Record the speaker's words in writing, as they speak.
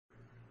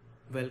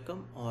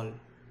Welcome all.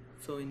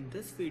 So in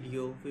this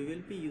video we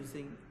will be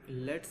using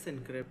Let's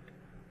Encrypt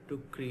to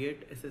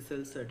create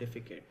Ssl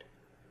certificate.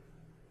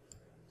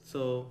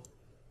 So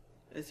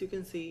as you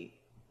can see,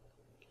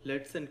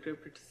 Let's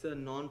Encrypt is a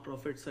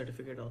non-profit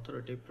certificate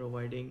authority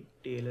providing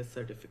TLS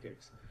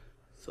certificates.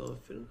 So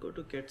if we'll go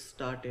to get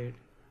started,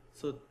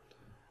 so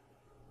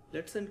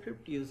Let's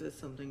Encrypt uses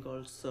something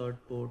called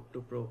certbot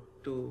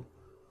to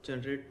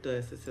generate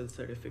the Ssl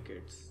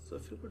certificates. So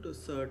if you go to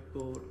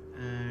certbot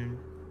and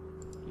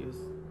use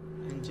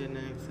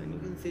Nginx, and you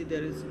can see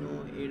there is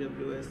no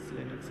AWS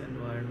Linux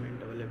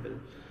environment available,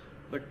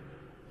 but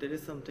there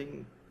is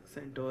something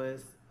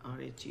CentOS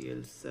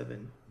RHEL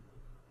 7,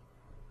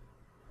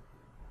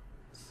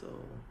 so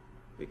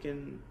we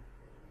can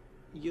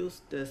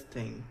use this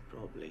thing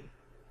probably.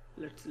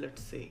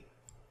 Let's see.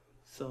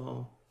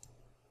 So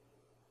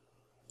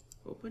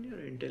open your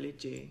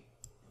IntelliJ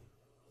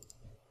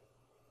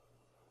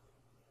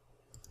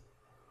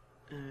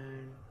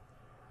and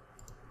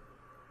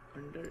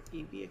under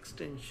EB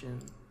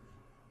extension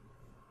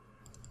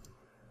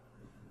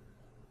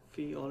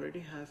we already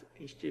have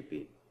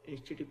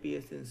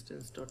https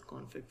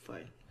instance.config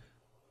file,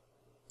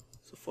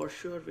 so for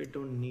sure we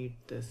don't need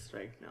this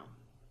right now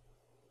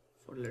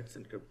for Let's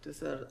Encrypt.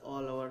 These are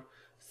all our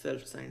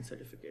self-signed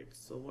certificates.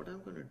 So what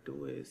I'm going to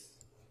do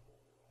is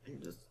I'll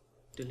just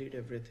delete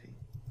everything.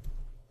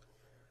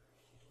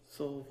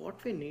 So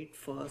what we need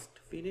first,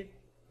 we need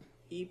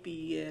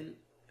EPEL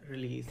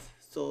release.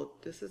 So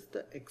this is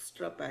the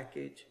extra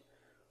package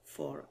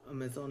for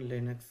Amazon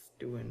Linux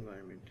 2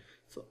 environment.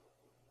 So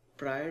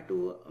prior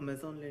to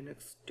Amazon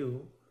Linux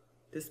 2,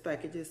 this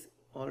package is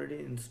already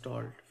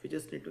installed. We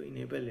just need to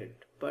enable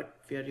it, but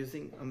we are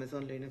using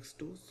Amazon Linux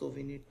 2, so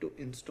we need to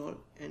install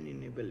and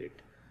enable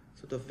it.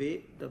 So the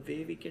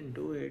way we can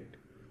do it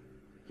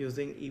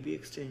using EB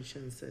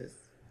extensions is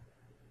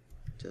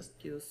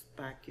just use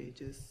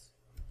packages.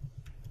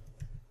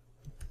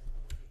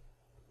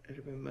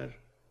 Remember,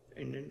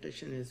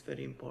 indentation is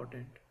very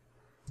important.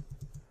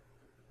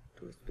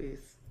 2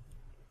 space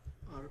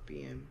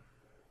RPM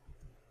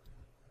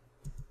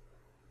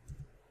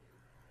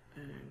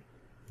and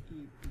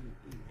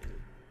EPEL,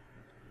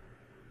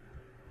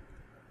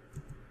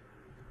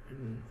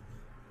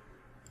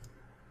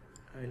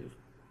 and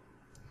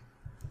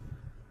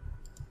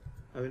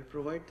I will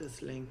provide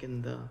this link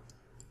in the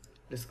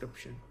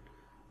description.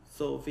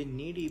 So we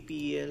need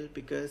EPEL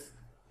because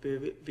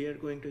we are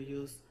going to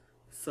use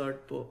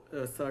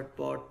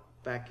certbot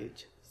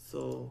package,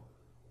 so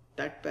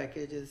that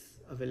package is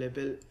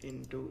available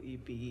into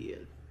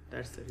EPEL.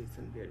 That's the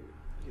reason we are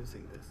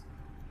using this.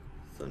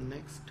 So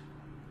next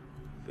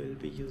we'll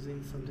be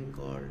using something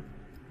called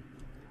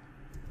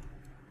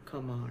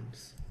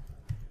commands.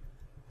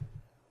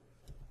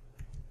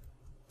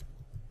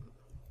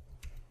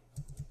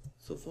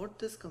 So what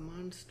this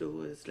commands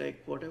do is,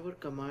 like, whatever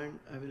command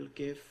I will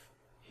give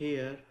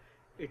here,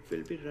 it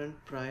will be run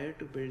prior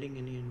to building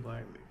any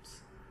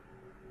environments.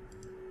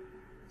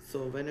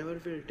 So whenever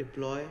we'll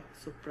deploy,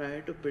 so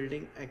prior to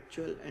building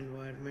actual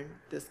environment,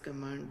 this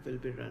command will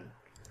be run.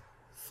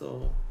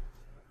 So,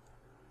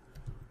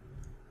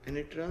 and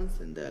it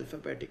runs in the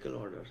alphabetical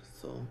order.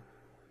 So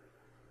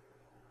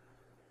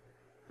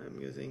I'm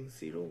using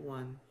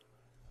 01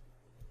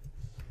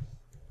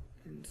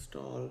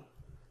 install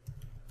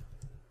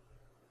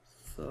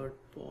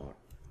certbot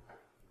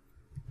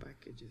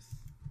packages,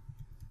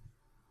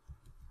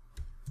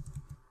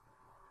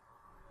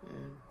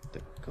 and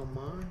the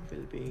command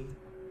will be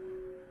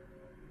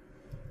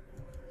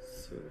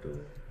sudo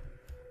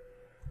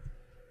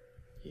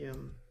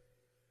yum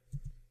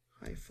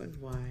 -y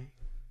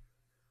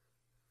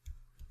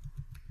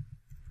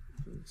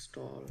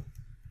install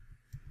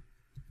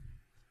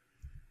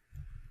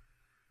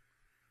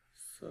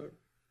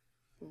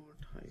certbot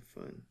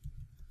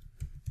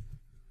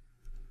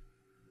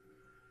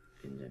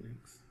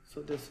 -nginx.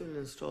 So this will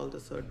install the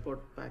certbot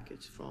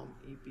package from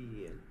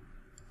EPEL.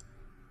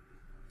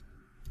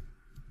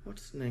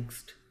 What's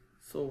next?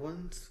 So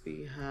once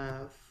we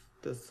have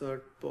the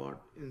certbot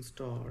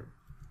installed,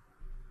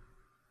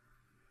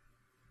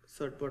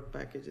 certbot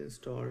package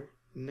installed,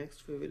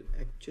 next we will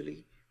actually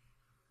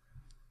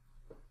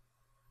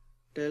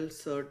tell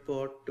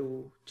certbot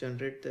to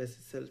generate the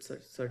Ssl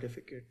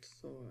certificate.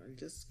 So I'll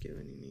just give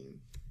any name,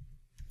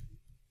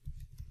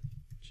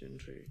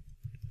 generate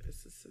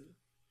Ssl,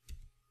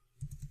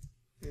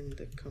 and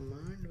the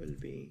command will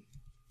be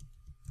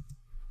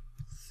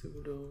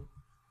sudo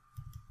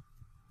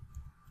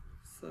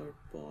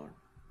certbot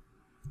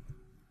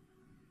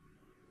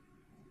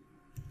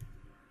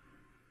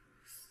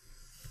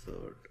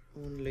cert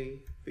only.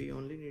 We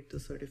only need the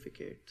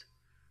certificate,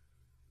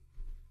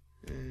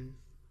 and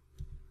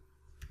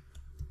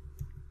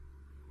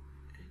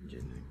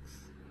Nginx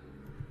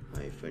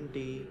 -d.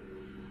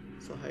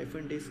 So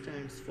 -d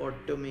stands for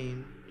domain,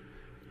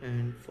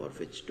 and for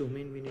which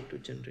domain we need to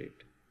generate.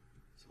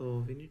 So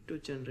we need to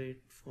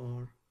generate for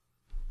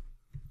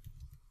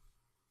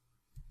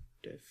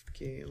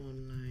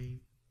devkonline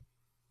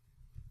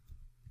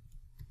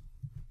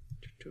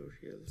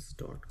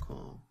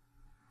tutorials.com,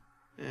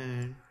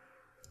 and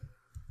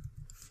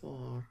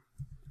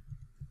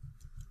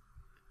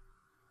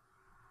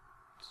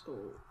So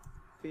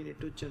we need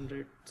to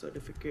generate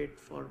certificate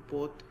for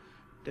both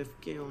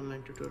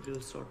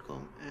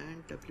devkonlinetutorials.com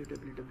and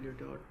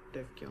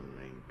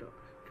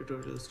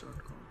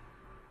www.devkonlinetutorials.com.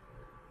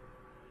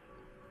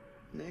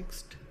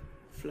 Next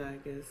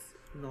flag is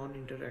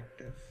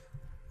non-interactive.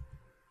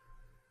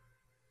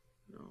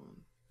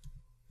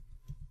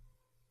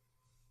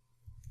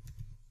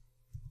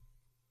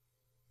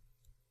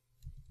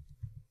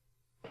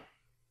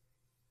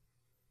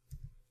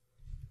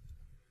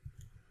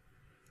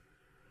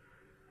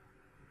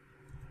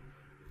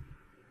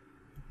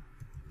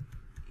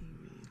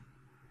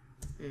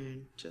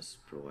 And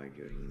just provide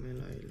your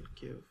email. I'll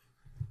give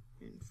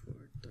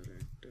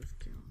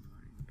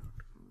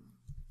info@devkonline.com.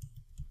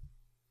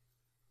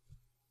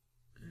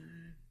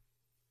 And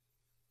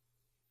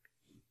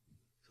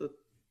so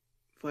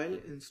while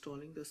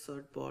installing the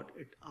certbot,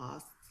 it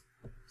asks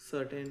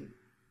certain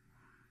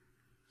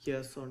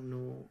yes or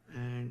no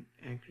and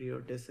agree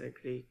or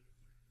disagree.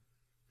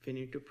 We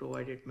need to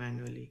provide it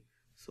manually.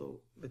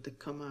 So with the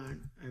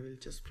command, I will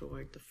just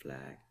provide the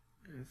flag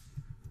as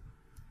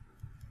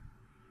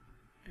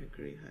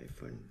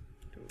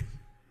agree-to.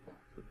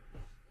 So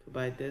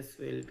by this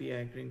we'll be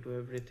agreeing to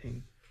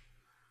everything.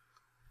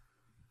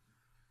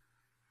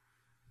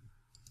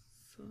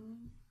 So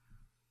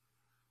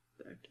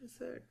that is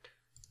it.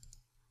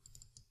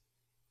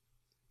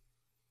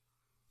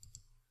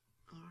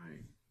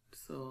 Alright,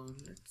 so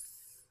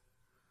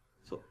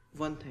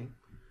one thing.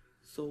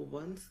 So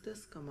once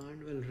this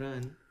command will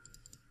run,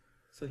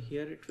 so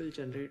here it will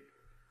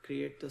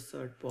create the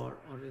certbot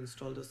or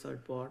install the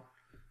certbot,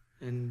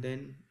 and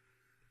then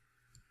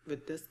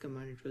with this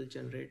command it will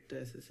generate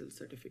the Ssl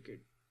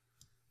certificate.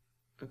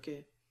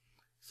 Okay,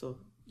 so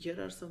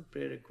here are some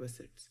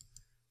prerequisites.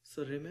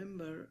 So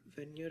remember,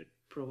 when you're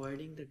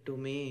providing the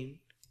domain,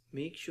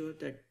 make sure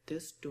that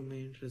this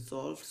domain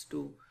resolves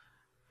to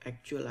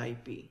actual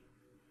IP.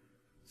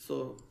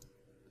 So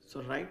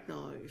right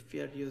now if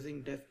we are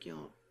using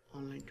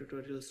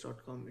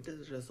devkonlinetutorials.com, it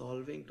is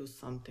resolving to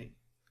something.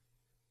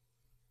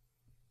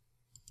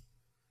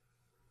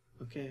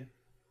 Okay,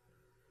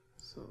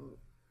 so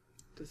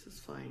this is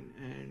fine.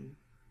 And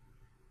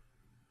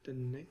the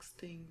next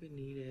thing we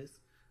need is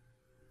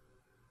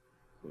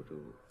go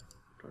to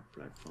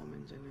 .platform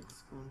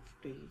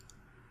nginx.conf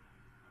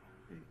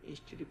and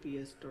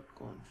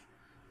https.conf.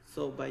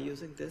 So by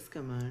using this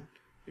command,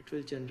 it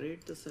will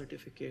generate the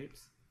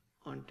certificates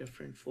on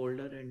different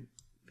folder and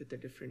with a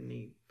different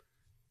name.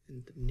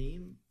 And the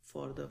name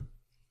for the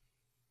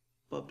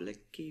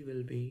public key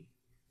will be,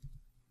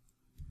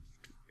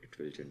 it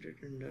will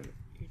generate under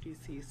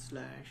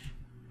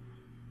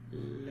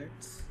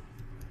etc/let's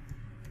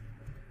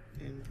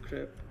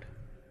encrypt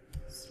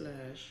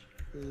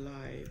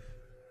 /live/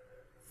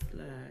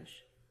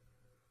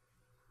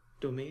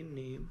 domain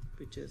name,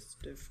 which is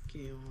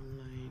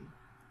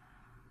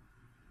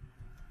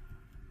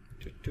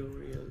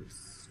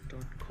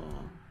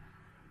devkonlinetutorials.com,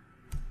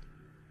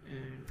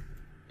 and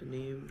the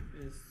name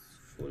is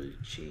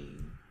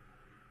fullchain.pem.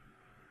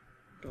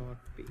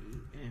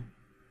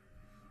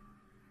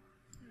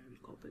 I will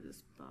copy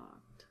this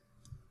path,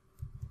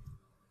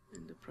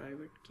 and the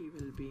private key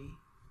will be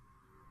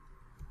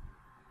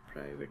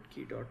private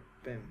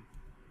key.pem.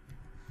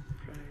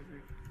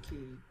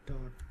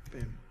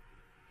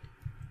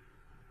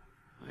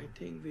 I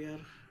think we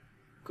are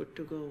good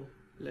to go.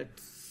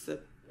 Let's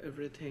zip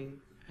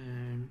everything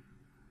and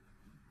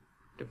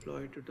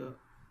deploy to the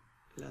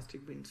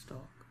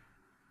ElasticBeanstalk.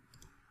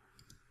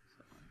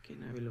 So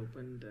again, I will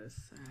open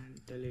this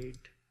and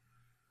delete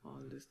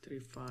all these 3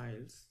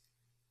 files.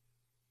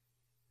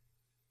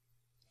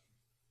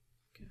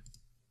 Okay,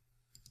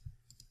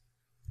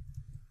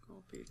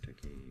 copy it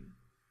again.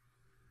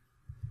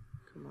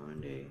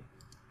 Command A,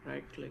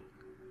 right click,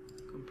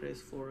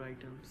 compress 4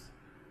 items,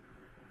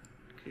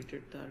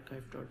 created the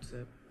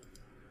archive.zip,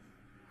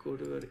 go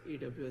to your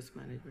AWS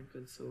management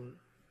console,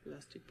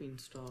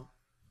 ElasticBeanstalk,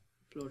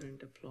 upload and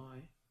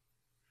deploy,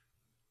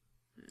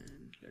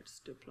 and let's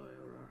deploy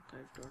our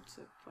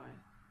archive.zip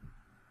file.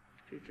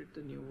 Created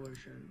the new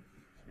version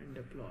and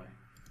deploy.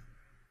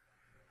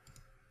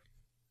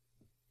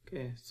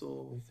 Okay,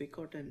 so we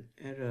got an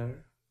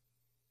error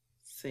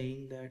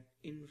saying that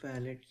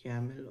invalid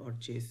YAML or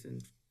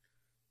JSON.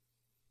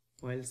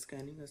 While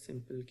scanning a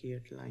simple key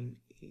at line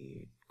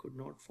 8, could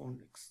not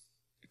found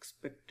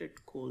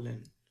expected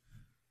colon.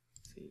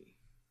 See,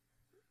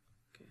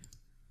 okay,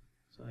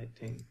 so I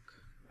think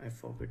I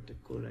forgot the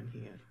colon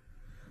here.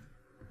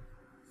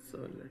 So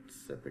let's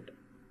zip it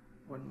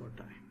one more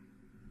time.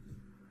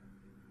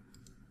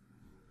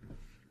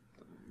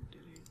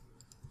 Delete.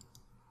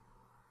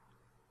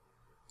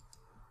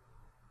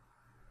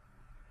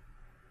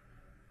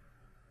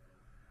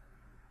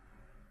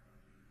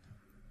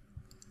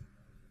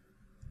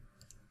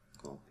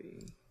 Copy.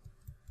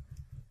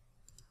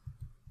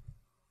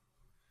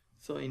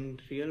 So in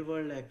real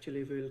world,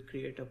 actually we will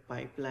create a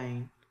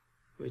pipeline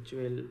which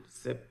will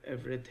zip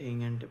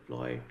everything and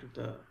deploy it to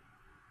the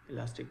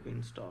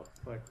ElasticBeanstalk,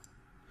 but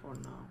for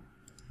now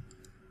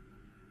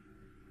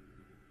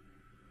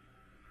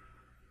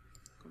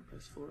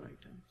compress 4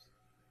 items.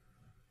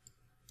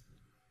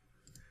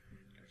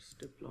 Let's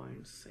deploy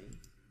and see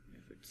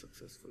if it's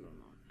successful or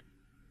not.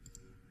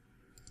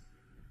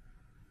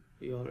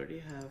 We already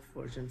have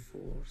version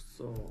 4,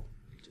 so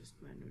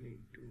just manually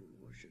do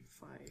version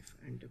 5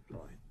 and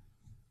deploy.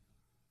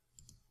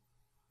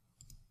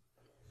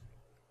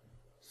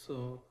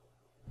 So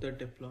the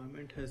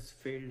deployment has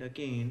failed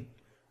again,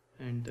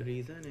 and the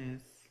reason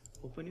is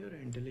open your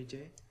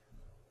IntelliJ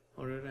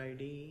order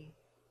ID,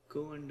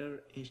 go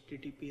under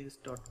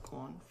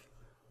https.conf,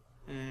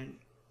 and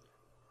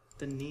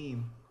the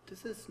name,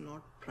 this is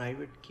not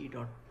private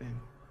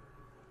key.pem,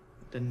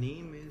 the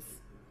name is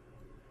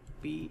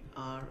priv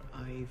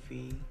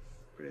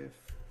pref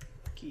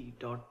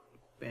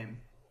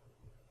key.pem.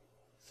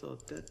 So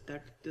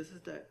this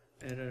is the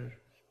error,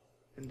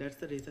 and that's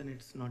the reason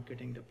it's not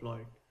getting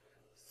deployed.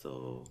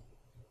 So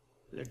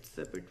let's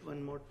zip it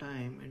one more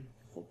time, and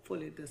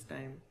hopefully this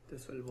time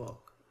this will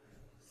work.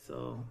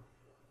 So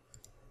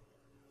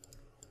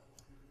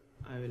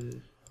I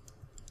will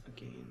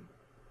again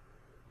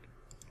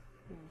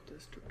move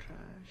this to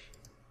trash,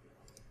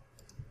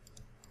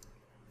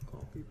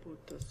 copy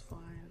both those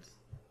files,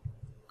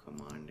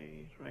 Command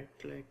A, right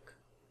click,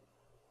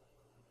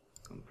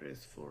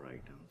 compress 4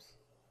 items,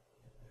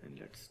 and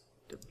let's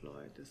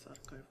deploy this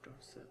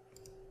archive.zip.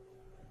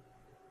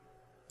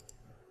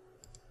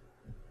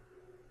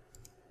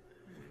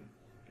 And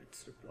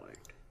let's deploy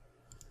it.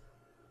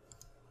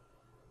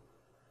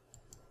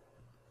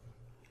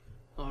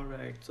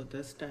 Alright, so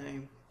this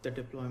time the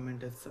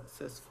deployment is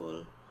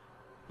successful.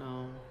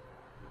 Now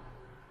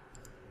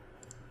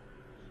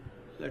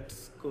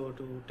let's go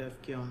to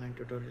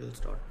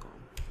devkeyonlinetutorials.com,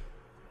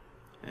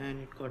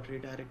 and it got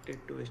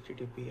redirected to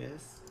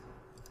HTTPS,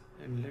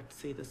 and let's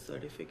see the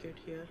certificate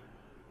here,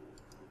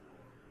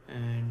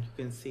 and you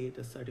can see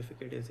the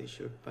certificate is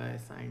issued by,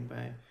 signed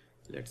by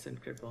Let's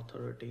Encrypt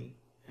Authority,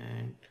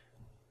 and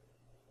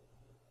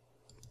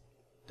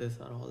these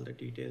are all the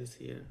details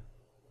here.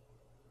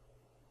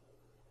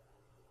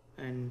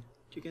 And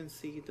you can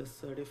see the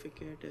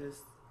certificate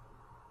is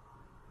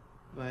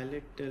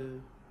valid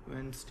till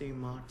Wednesday,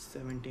 March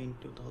 17,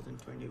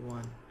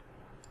 2021.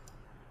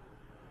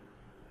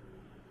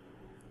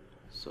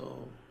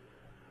 So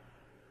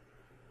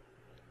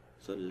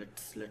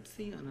let's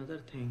see another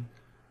thing.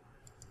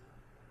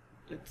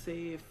 Let's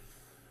say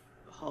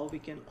how we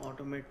can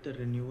automate the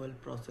renewal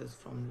process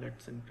from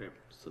Let's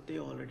Encrypt. So they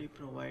already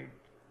provide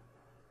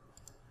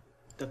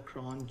the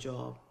cron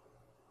job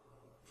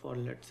for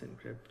Let's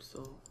Encrypt.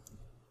 So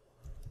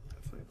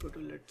if I go to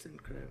Let's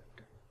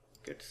Encrypt,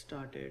 get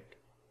started,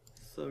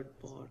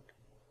 certbot,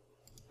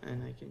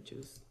 and I can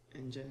choose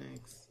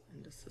Nginx,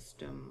 and the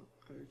system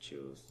I will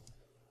choose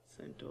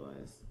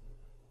CentOS,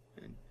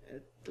 and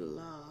at the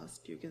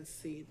last you can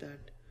see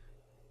that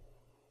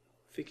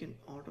we can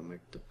automate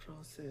the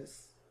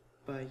process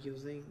by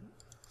using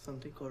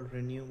something called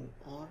renew,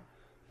 or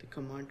the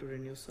command to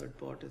renew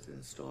certbot is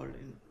installed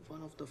in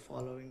one of the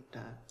following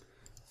tabs.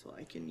 So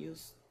I can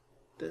use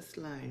this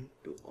line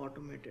to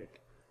automate it,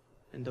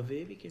 and the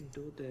way we can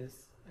do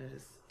this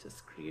is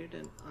just create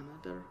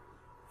another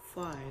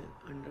file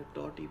under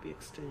 .eb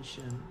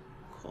extension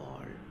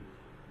called,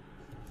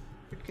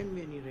 it can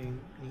be any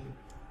name,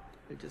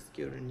 we'll just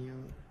give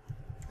renew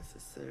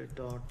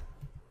ssl.config.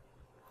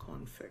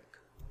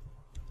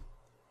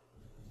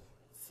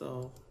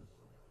 So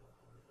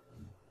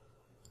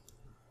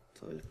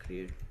I'll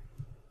create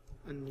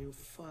a new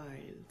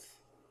files,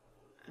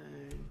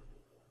 and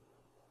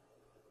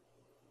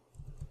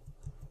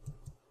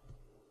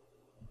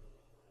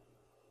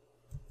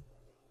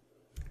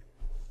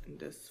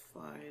this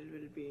file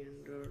will be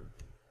under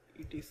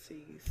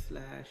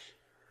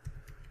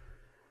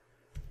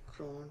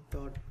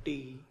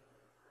etc/cron.d/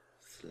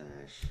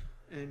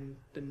 and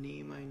the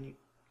name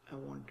I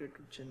wanted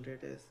to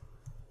generate is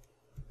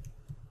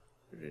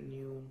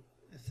renew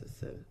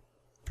SSL.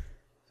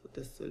 So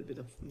this will be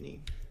the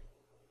name,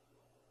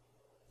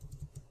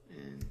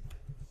 and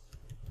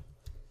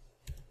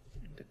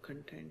the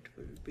content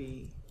will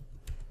be,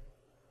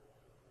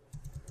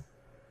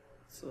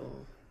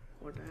 so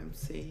what I am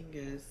saying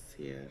is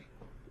here,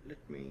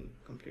 let me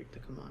complete the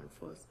command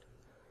first.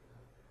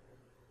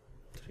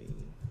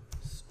 3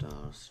 **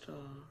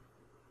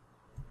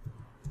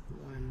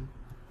 1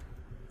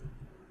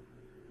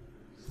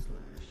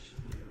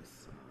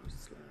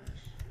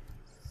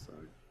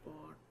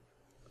 /usr/certbot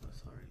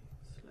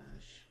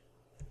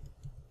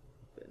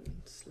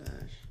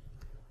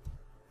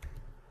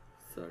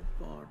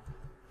 /bin/certbot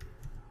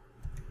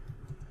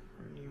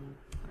renew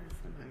 --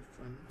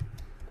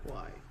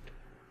 quiet.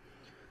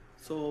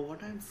 So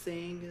what I'm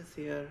saying is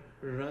here,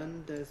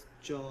 run this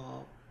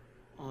job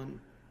on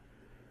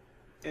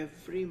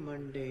every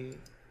Monday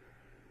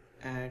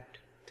at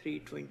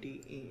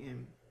 3:20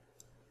 a.m.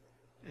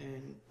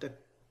 and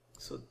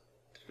so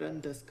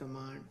run this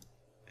command,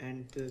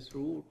 and this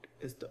root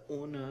is the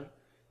owner,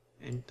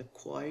 and the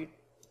quiet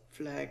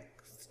flag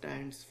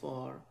stands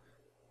for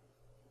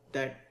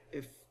that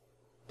if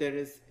there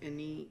is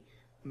any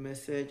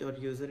message or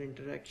user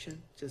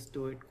interaction, just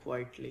do it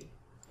quietly,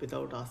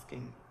 without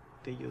asking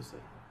the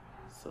user.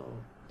 So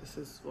this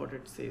is what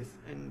it says,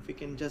 and we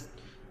can just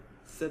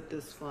zip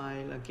this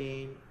file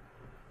again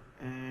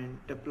and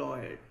deploy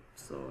it.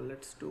 So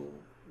let's do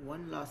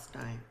one last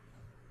time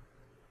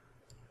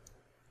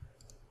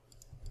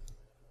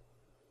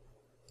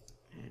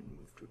and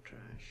move to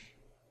trash.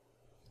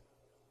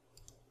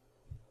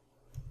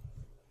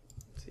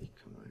 See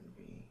command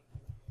V,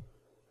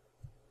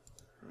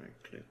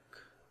 right click,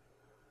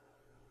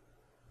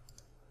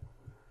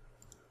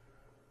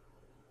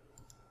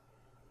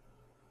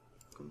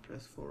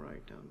 compress 4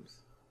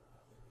 items,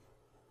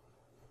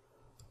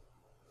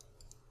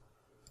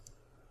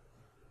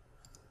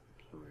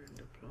 load and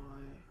deploy,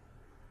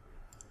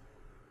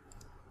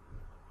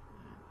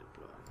 and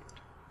deploy it.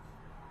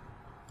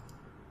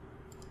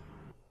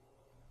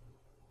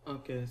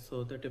 Okay,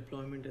 so the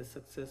deployment is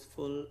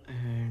successful,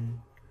 and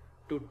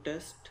to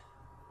test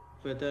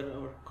whether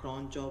our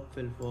cron job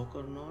will work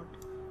or not,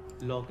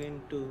 log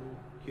in to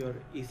your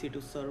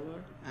EC2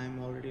 server. I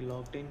am already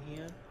logged in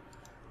here,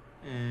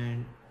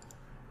 and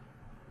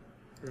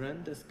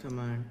run this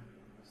command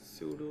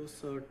sudo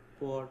cert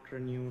port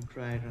renew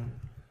dry run.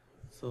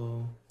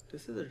 So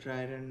this is a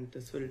dry run.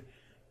 This will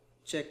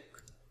check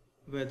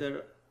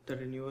whether the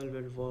renewal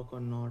will work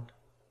or not.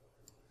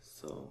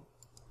 So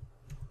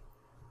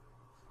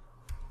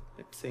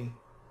let's see.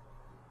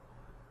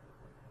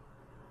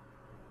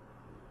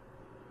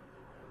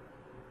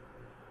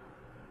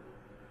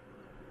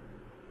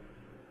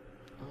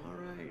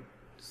 Alright,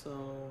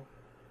 so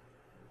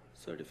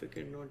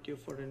certificate not due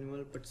for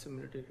renewal but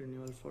simulated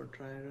renewal for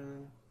dry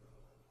run.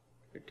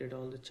 It did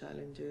all the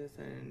challenges,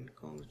 and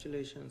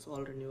congratulations,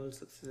 all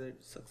renewals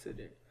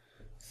succeeded.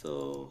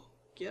 So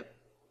yep,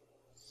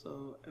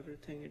 so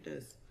everything it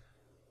is.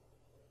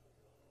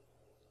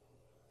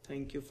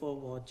 Thank you for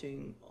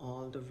watching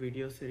all the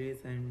video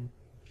series, and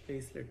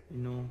please let me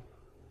know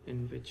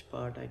in which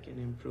part I can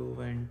improve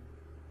and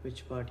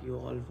which part you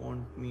all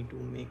want me to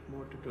make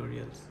more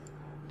tutorials.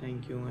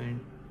 Thank you and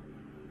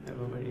have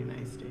a very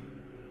nice day.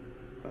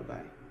 Bye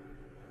bye.